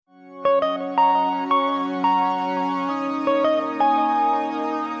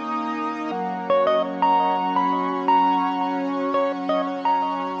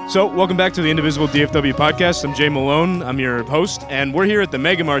So, welcome back to the Indivisible DFW podcast. I'm Jay Malone. I'm your host, and we're here at the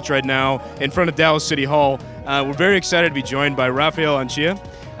Mega March right now in front of Dallas City Hall. We're very excited to be joined by Rafael Anchia.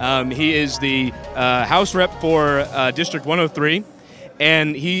 He is the House Rep for District 103,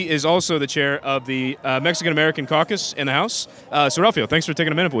 and he is also the chair of the Mexican-American Caucus in the House. So, Rafael, thanks for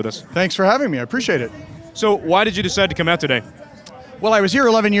taking a minute with us. Thanks for having me. I appreciate it. So, why did you decide to come out today? Well, I was here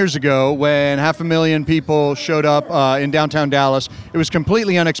 11 years ago when 500,000 people showed up in downtown Dallas. It was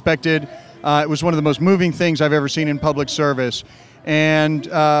completely unexpected. It was one of the most moving things I've ever seen in public service. And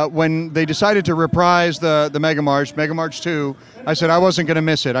when they decided to reprise the Mega March 2, I said I wasn't going to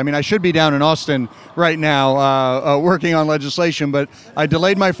miss it. I mean, I should be down in Austin right now working on legislation, but I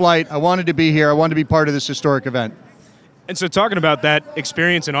delayed my flight. I wanted to be here. I wanted to be part of this historic event. And so talking about that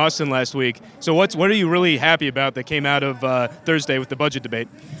experience in Austin last week, so what are you really happy about that came out of Thursday with the budget debate?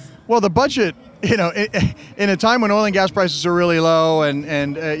 Well, the budget, in a time when oil and gas prices are really low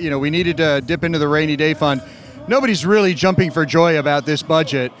and we needed to dip into the rainy day fund, nobody's really jumping for joy about this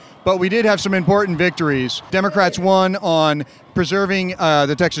budget, but we did have some important victories. Democrats won on preserving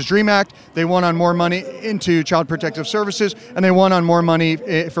the Texas DREAM Act. They won on more money into Child Protective Services, and they won on more money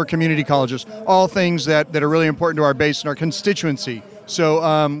for community colleges, all things that are really important to our base and our constituency. So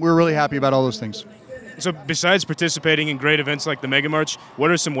we're really happy about all those things. So besides participating in great events like the Mega March,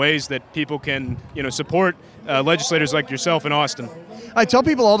 what are some ways that people can support legislators like yourself in Austin? I tell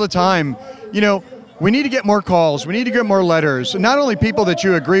people all the time, we need to get more calls. We need to get more letters. Not only people that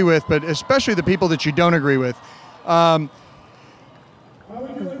you agree with, but especially the people that you don't agree with.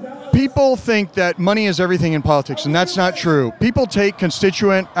 People think that money is everything in politics, and that's not true. People take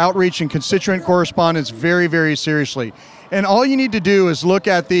constituent outreach and constituent correspondence very, very seriously. And all you need to do is look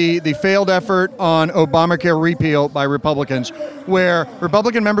at the failed effort on Obamacare repeal by Republicans, where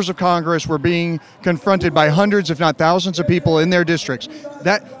Republican members of Congress were being confronted by hundreds, if not thousands of people in their districts.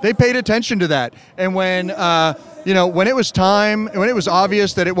 That they paid attention to that. And when it was time, when it was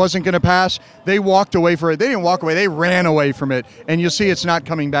obvious that it wasn't going to pass, they walked away from it. They didn't walk away, they ran away from it. And you'll see it's not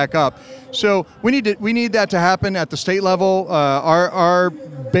coming back up. So we need that to happen at the state level. Our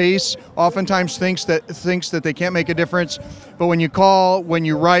base oftentimes thinks that they can't make a difference. But when you call, when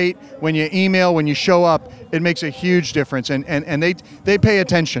you write, when you email, when you show up, it makes a huge difference. And they pay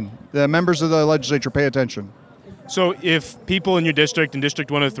attention. The members of the legislature pay attention. So if people in your district, in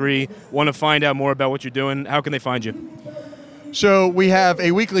District 103, want to find out more about what you're doing, how can they find you? So we have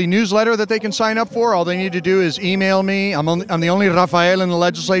a weekly newsletter that they can sign up for. All they need to do is email me. I'm the only Rafael in the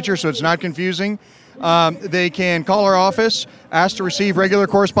legislature, so it's not confusing. They can call our office, ask to receive regular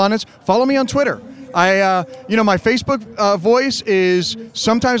correspondence. Follow me on Twitter. My Facebook voice is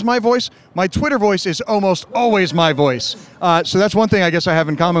sometimes my voice. My Twitter voice is almost always my voice. So that's one thing I guess I have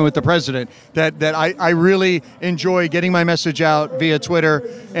in common with the president, that I really enjoy getting my message out via Twitter,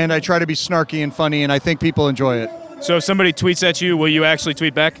 and I try to be snarky and funny, and I think people enjoy it. So if somebody tweets at you, will you actually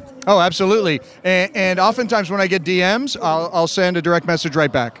tweet back? Oh, absolutely. And oftentimes when I get DMs, I'll send a direct message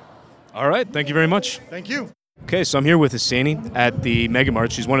right back. All right. Thank you very much. Thank you. Okay, so I'm here with Hussaini at the Mega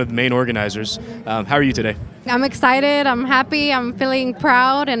March. She's one of the main organizers. How are you today? I'm excited. I'm happy. I'm feeling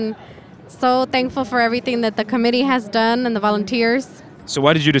proud and so thankful for everything that the committee has done and the volunteers. So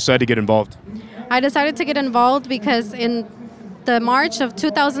why did you decide to get involved? I decided to get involved because in the March of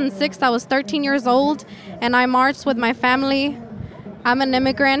 2006, I was 13 years old, and I marched with my family. I'm an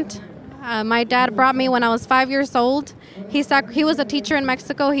immigrant. My dad brought me when I was 5 years old. He was a teacher in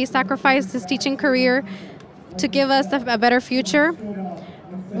Mexico. He sacrificed his teaching career to give us a better future.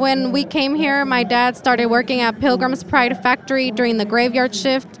 When we came here, my dad started working at Pilgrim's Pride Factory during the graveyard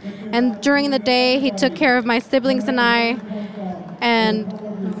shift, and during the day, he took care of my siblings and I,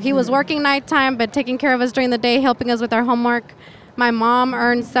 and he was working nighttime, but taking care of us during the day, helping us with our homework. My mom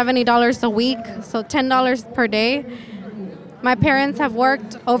earned $70 a week, so $10 per day. My parents have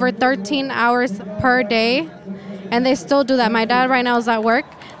worked over 13 hours per day, and they still do that. My dad right now is at work.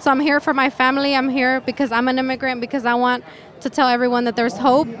 So I'm here for my family. I'm here because I'm an immigrant, because I want to tell everyone that there's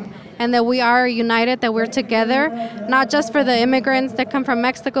hope and that we are united, that we're together, not just for the immigrants that come from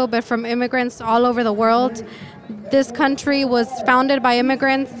Mexico, but from immigrants all over the world. This country was founded by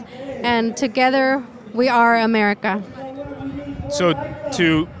immigrants, and together we are America. So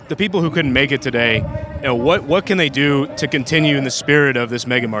to the people who couldn't make it today, what can they do to continue in the spirit of this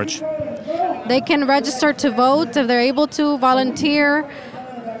Mega March? They can register to vote if they're able to, volunteer,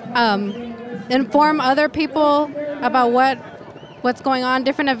 inform other people about what's going on,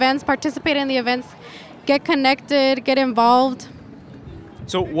 different events, participate in the events, get connected, get involved.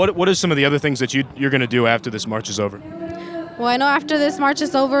 So what are some of the other things that you're going to do after this march is over? Well, I know after this march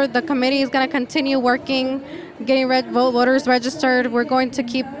is over, the committee is going to continue working, getting voters registered. We're going to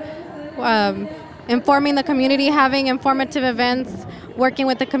keep informing the community, having informative events, working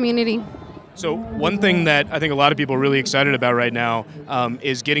with the community. So one thing that I think a lot of people are really excited about right now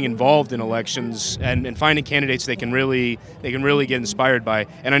is getting involved in elections and finding candidates they can really get inspired by.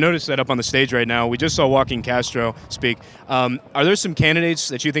 And I noticed that up on the stage right now, we just saw Joaquin Castro speak. Are there some candidates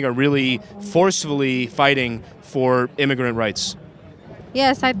that you think are really forcefully fighting for immigrant rights?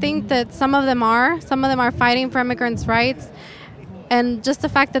 Yes, I think that some of them are. Some of them are fighting for immigrants' rights. And just the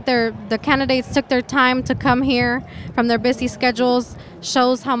fact that the candidates took their time to come here from their busy schedules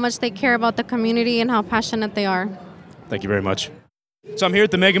shows how much they care about the community and how passionate they are. Thank you very much. So I'm here at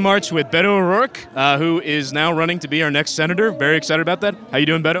the Mega March with Beto O'Rourke, who is now running to be our next senator. Very excited about that. How you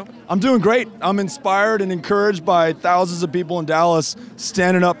doing, Beto? I'm doing great. I'm inspired and encouraged by thousands of people in Dallas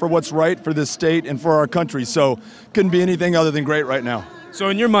standing up for what's right for this state and for our country. So couldn't be anything other than great right now. So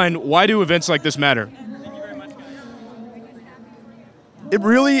in your mind, why do events like this matter? It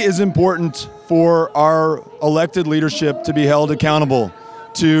really is important for our elected leadership to be held accountable,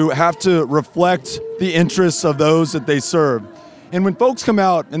 to have to reflect the interests of those that they serve. And when folks come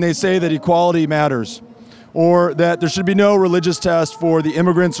out and they say that equality matters, or that there should be no religious test for the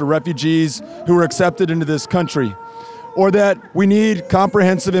immigrants or refugees who are accepted into this country, or that we need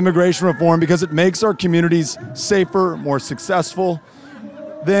comprehensive immigration reform because it makes our communities safer, more successful,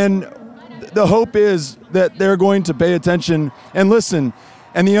 then the hope is that they're going to pay attention and listen.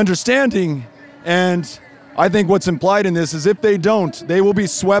 And the understanding, and I think what's implied in this is if they don't, they will be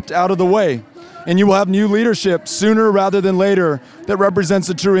swept out of the way. And you will have new leadership sooner rather than later that represents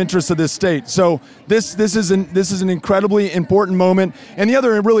the true interests of this state. So this is an incredibly important moment. And the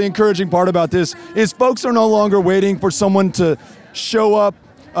other really encouraging part about this is folks are no longer waiting for someone to show up,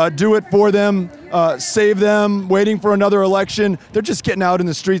 do it for them, save them, waiting for another election. They're just getting out in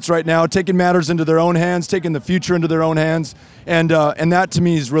the streets right now, taking matters into their own hands, taking the future into their own hands, and that to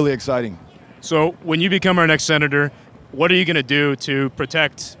me is really exciting. So when you become our next senator, what are you going to do to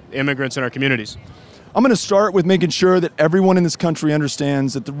protect immigrants in our communities? I'm going to start with making sure that everyone in this country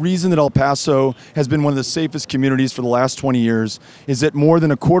understands that the reason that El Paso has been one of the safest communities for the last 20 years is that more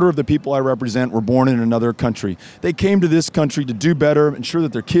than a quarter of the people I represent were born in another country. They came to this country to do better, ensure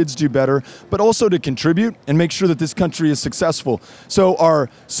that their kids do better, but also to contribute and make sure that this country is successful. So our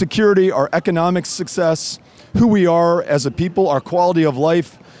security, our economic success, who we are as a people, our quality of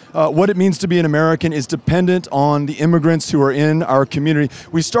life, what it means to be an American is dependent on the immigrants who are in our community.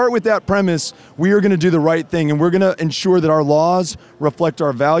 We start with that premise. We are going to do the right thing, and we're going to ensure that our laws reflect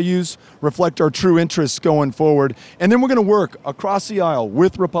our values, reflect our true interests going forward. And then we're going to work across the aisle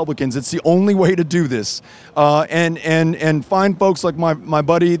with Republicans. It's the only way to do this. And find folks like my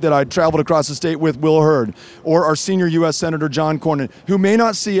buddy that I traveled across the state with, Will Hurd, or our senior U.S. Senator John Cornyn, who may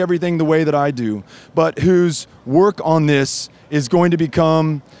not see everything the way that I do, but whose work on this is going to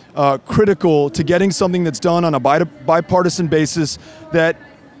become critical to getting something that's done on a bipartisan basis that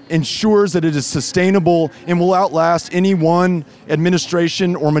ensures that it is sustainable and will outlast any one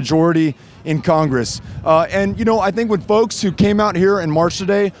administration or majority in Congress. And I think when folks who came out here and marched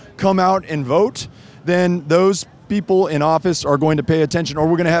today come out and vote, then those people in office are going to pay attention, or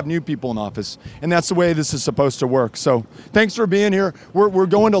we're going to have new people in office. And that's the way this is supposed to work. So thanks for being here. We're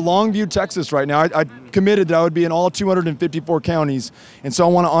going to Longview, Texas right now. I committed that I would be in all 254 counties. And so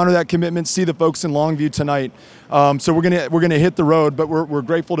I want to honor that commitment, see the folks in Longview tonight. So we're going to hit the road, but we're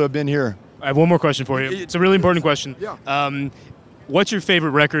grateful to have been here. I have one more question for you. It's a really important question. Yeah. What's your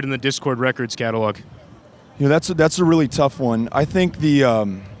favorite record in the Dischord Records catalog? That's a really tough one. I think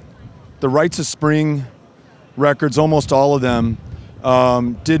the Rites of Spring records, almost all of them,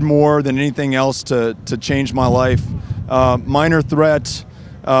 did more than anything else to change my life. Minor Threat,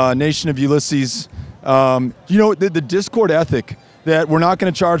 Nation of Ulysses. The Dischord ethic that we're not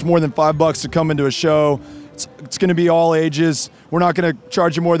going to charge more than $5 to come into a show. It's going to be all ages. We're not going to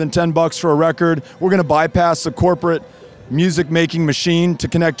charge you more than $10 for a record. We're going to bypass the corporate music making machine to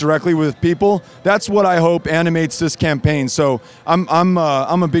connect directly with people. That's what I hope animates this campaign. So I'm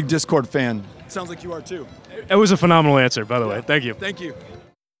a big Dischord fan. Sounds like you are too. It was a phenomenal answer, by the way. Thank you. Thank you.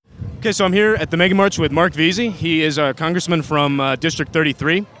 Okay, so I'm here at the Mega March with Mark Veazey. He is a congressman from District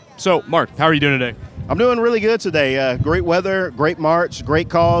 33. So, Mark, how are you doing today? I'm doing really good today. Great weather, great march, great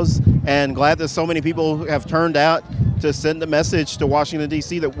cause, and glad that so many people have turned out to send a message to Washington,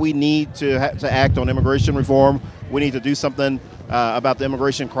 D.C. that we need to act on immigration reform. We need to do something about the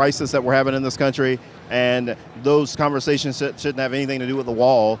immigration crisis that we're having in this country, and those conversations shouldn't have anything to do with the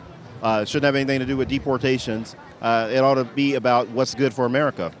wall. Shouldn't have anything to do with deportations. It ought to be about what's good for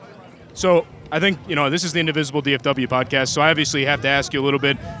America. So I think, this is the Indivisible DFW podcast, so I obviously have to ask you a little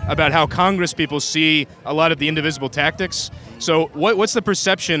bit about how Congress people see a lot of the Indivisible tactics. So what's the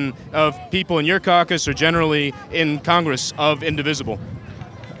perception of people in your caucus or generally in Congress of Indivisible?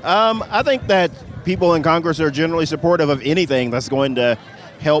 I think that people in Congress are generally supportive of anything that's going to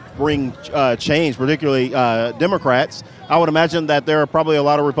help bring change, particularly Democrats. I would imagine that there are probably a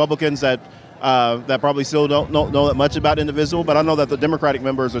lot of Republicans that probably still don't know that much about Indivisible, but I know that the Democratic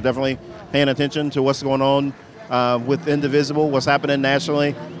members are definitely paying attention to what's going on with Indivisible, what's happening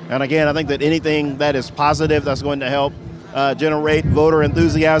nationally. And again, I think that anything that is positive that's going to help generate voter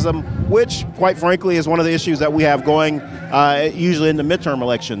enthusiasm, which, quite frankly, is one of the issues that we have going usually in the midterm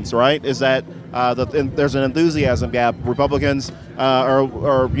elections, right, is that there's an enthusiasm gap. Republicans are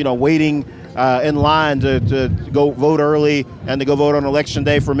waiting in line to go vote early and to go vote on election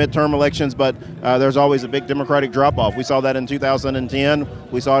day for midterm elections, but there's always a big Democratic drop-off. We saw that in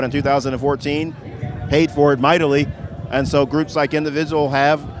 2010. We saw it in 2014, paid for it mightily. And so groups like Indivisible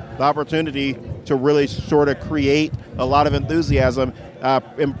have the opportunity to really sort of create a lot of enthusiasm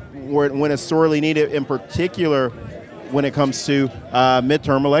when it's sorely needed, in particular when it comes to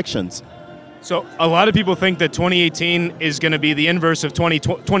midterm elections. So a lot of people think that 2018 is going to be the inverse of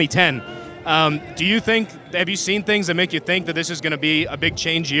 2010. Do you think, have you seen things that make you think that this is going to be a big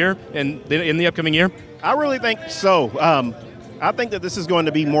change year in the upcoming year? I really think so. I think that this is going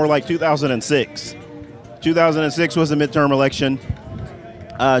to be more like 2006. 2006 was a midterm election.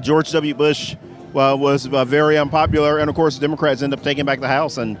 George W. Bush was very unpopular, and of course Democrats ended up taking back the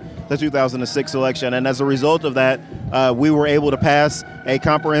House in the 2006 election. And as a result of that, we were able to pass a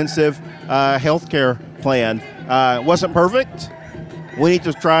comprehensive health care plan. It wasn't perfect. We need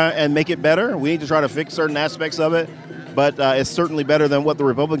to try and make it better. We need to try to fix certain aspects of it, but it's certainly better than what the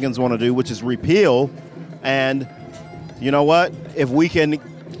Republicans want to do, which is repeal. And you know what? If we can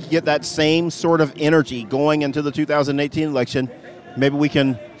get that same sort of energy going into the 2018 election, maybe we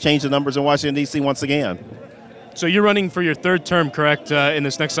can change the numbers in Washington, D.C. once again. So you're running for your third term, correct, in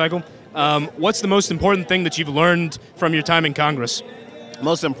this next cycle? What's the most important thing that you've learned from your time in Congress? The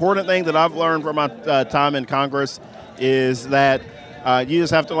most important thing that I've learned from my time in Congress is that you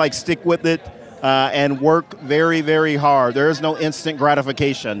just have to stick with it and work very, very hard. There is no instant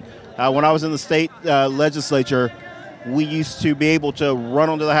gratification. When I was in the state legislature, we used to be able to run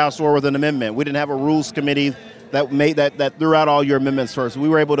onto the House floor with an amendment. We didn't have a rules committee that threw out all your amendments first. We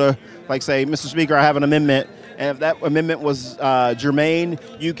were able to say, Mr. Speaker, I have an amendment, and if that amendment was germane,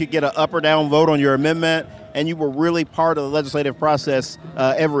 you could get an up or down vote on your amendment, and you were really part of the legislative process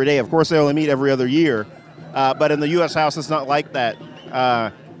every day. Of course, they only meet every other year, but in the U.S. House, it's not like that.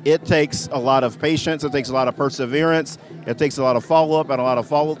 It takes a lot of patience. It takes a lot of perseverance. It takes a lot of follow-up and a lot of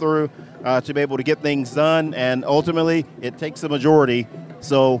follow-through to be able to get things done, and ultimately, it takes a majority.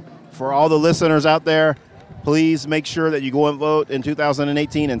 So for all the listeners out there, please make sure that you go and vote in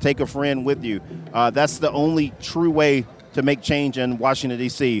 2018 and take a friend with you. That's the only true way to make change in Washington,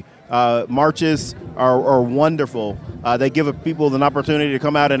 D.C. Marches are wonderful. They give people an opportunity to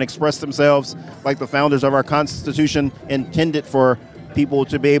come out and express themselves like the founders of our Constitution intended for people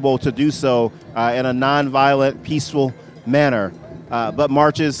to be able to do so in a nonviolent, peaceful manner. But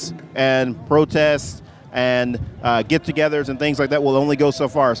marches and protests and get-togethers and things like that will only go so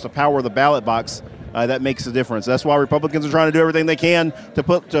far. It's the power of the ballot box that makes a difference. That's why Republicans are trying to do everything they can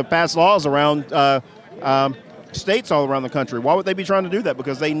to pass laws around states all around the country. Why would they be trying to do that?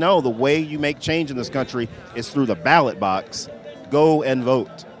 Because they know the way you make change in this country is through the ballot box. Go and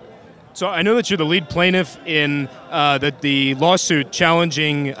vote. So I know that you're the lead plaintiff in the lawsuit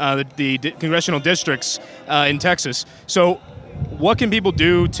challenging the congressional districts in Texas. So what can people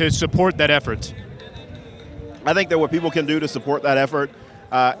do to support that effort? I think that what people can do to support that effort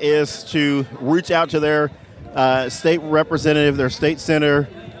is to reach out to their state representative, their state senator,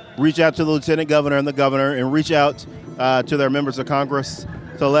 reach out to the lieutenant governor and the governor, and reach out to their members of Congress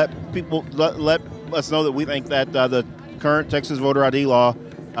to let us know that we think that the current Texas voter ID law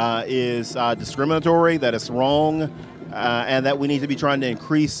is discriminatory, that it's wrong, and that we need to be trying to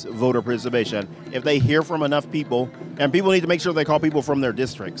increase voter participation. If they hear from enough people, and people need to make sure they call people from their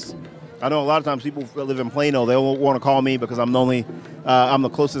districts. I know a lot of times people that live in Plano, they won't want to call me because I'm the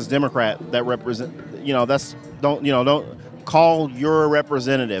closest Democrat that represent. Don't call your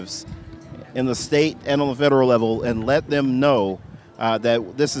representatives in the state and on the federal level and let them know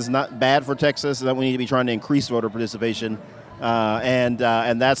that this is not bad for Texas and that we need to be trying to increase voter participation, and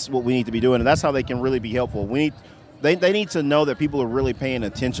that's what we need to be doing, and that's how they can really be helpful. They need to know that people are really paying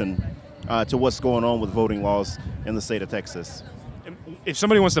attention to what's going on with voting laws in the state of Texas. If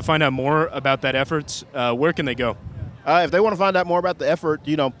somebody wants to find out more about that effort, where can they go? If they want to find out more about the effort,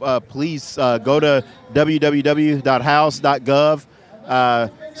 please go to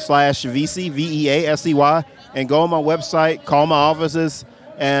www.house.gov/VC, VEASCY, and go on my website, call my offices,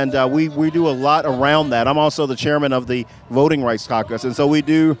 and we do a lot around that. I'm also the chairman of the Voting Rights Caucus, and so we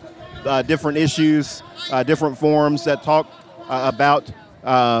do different issues, different forums that talk about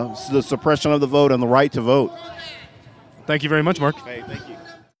the suppression of the vote and the right to vote. Thank you very much, Mark. Hey, thank you.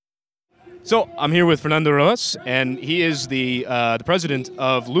 So I'm here with Fernando Rojas, and he is the president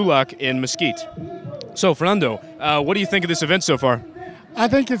of LULAC in Mesquite. So, Fernando, what do you think of this event so far? I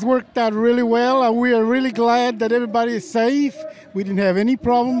think it's worked out really well, and we are really glad that everybody is safe. We didn't have any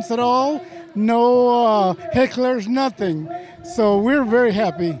problems at all, no hecklers, nothing. So we're very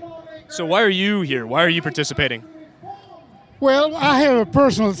happy. So why are you here? Why are you participating? Well, I have a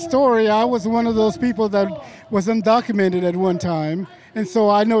personal story. I was one of those people that was undocumented at one time, and so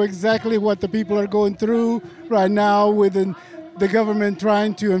I know exactly what the people are going through right now with the government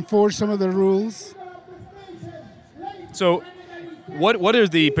trying to enforce some of the rules. So what are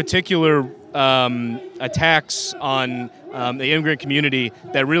the particular attacks on the immigrant community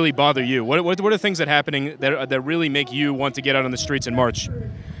that really bother you? What are things that are happening that really make you want to get out on the streets and march?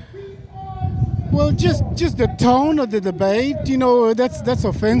 Well, just the tone of the debate, that's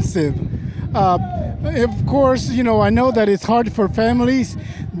offensive. Of course, I know that it's hard for families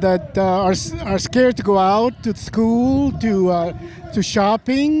that are scared to go out to school, to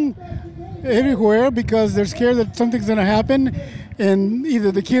shopping, everywhere, because they're scared that something's going to happen, and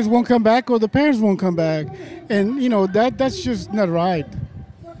either the kids won't come back or the parents won't come back, and that's just not right.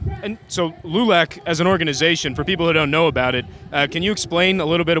 And so LULAC, as an organization, for people who don't know about it, can you explain a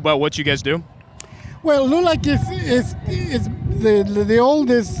little bit about what you guys do? Well, LULAC is the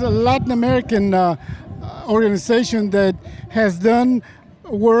oldest Latin American organization that has done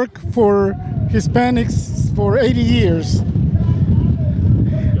work for Hispanics for 80 years.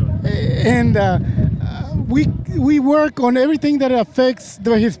 And we work on everything that affects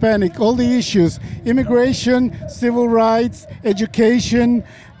the Hispanic, all the issues: immigration, civil rights, education,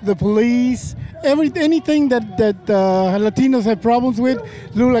 the police, anything that Latinos have problems with,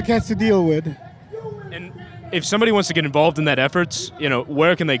 LULAC has to deal with. And if somebody wants to get involved in that efforts,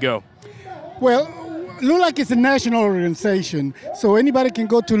 where can they go? Well, LULAC is a national organization, so anybody can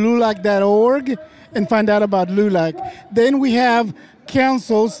go to lulac.org and find out about LULAC. Then we have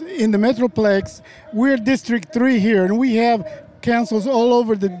councils in the Metroplex. We're District 3 here, and we have councils all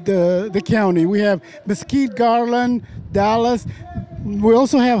over the county. We have Mesquite, Garland, Dallas. We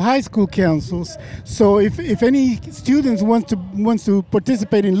also have high school councils. So if any students wants to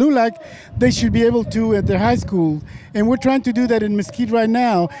participate in LULAC, they should be able to at their high school. And we're trying to do that in Mesquite right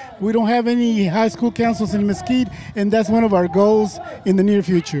now. We don't have any high school councils in Mesquite, and that's one of our goals in the near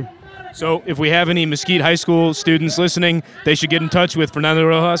future. So if we have any Mesquite High School students listening, they should get in touch with Fernando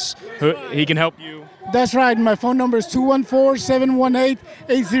Rojas. He can help you. That's right. My phone number is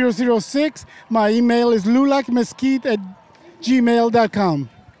 214-718-8006. My email is lulacmesquite@gmail.com.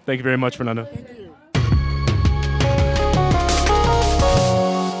 Thank you very much, Fernando. Thank you.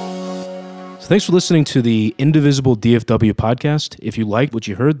 So thanks for listening to the Indivisible DFW podcast. If you liked what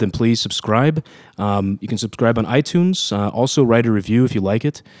you heard, then please subscribe. You can subscribe on iTunes. Also write a review if you like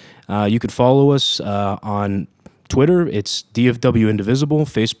it. You can follow us on Twitter. It's DFW Indivisible.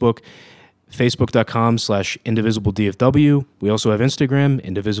 Facebook.com/IndivisibleDFW. We also have Instagram,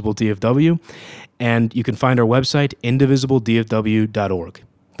 IndivisibleDFW. And you can find our website, indivisibledfw.org.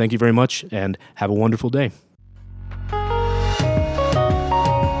 Thank you very much, and have a wonderful day.